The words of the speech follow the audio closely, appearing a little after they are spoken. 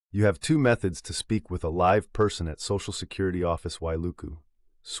You have two methods to speak with a live person at Social Security Office Wailuku,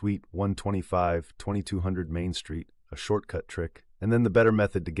 Suite 125, 2200 Main Street, a shortcut trick, and then the better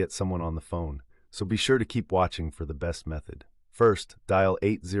method to get someone on the phone, so be sure to keep watching for the best method. First, dial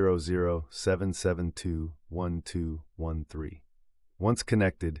 800-772-1213. Once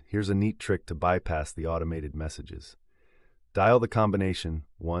connected, here's a neat trick to bypass the automated messages. Dial the combination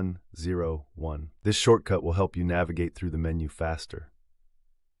 101. This shortcut will help you navigate through the menu faster.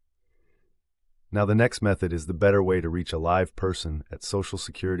 Now the next method is the better way to reach a live person at Social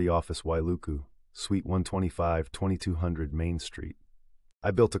Security Office Wailuku, Suite 125, 2200 Main Street.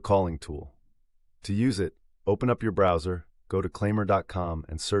 I built a calling tool. To use it, open up your browser, go to claimer.com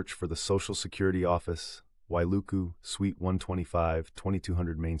and search for the Social Security Office Wailuku, Suite 125,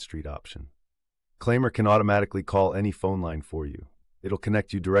 2200 Main Street option. Claimer can automatically call any phone line for you. It'll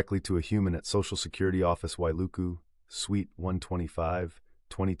connect you directly to a human at Social Security Office Wailuku, Suite 125,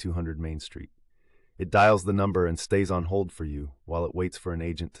 2200 Main Street. It dials the number and stays on hold for you while it waits for an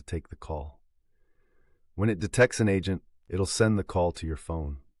agent to take the call. When it detects an agent, it'll send the call to your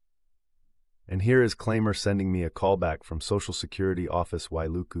phone. And here is Claimer sending me a callback from Social Security Office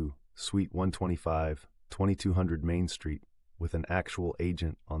Wailuku, Suite 125, 2200 Main Street, with an actual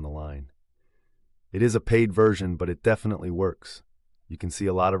agent on the line. It is a paid version, but it definitely works. You can see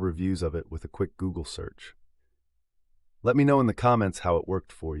a lot of reviews of it with a quick Google search. Let me know in the comments how it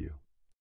worked for you.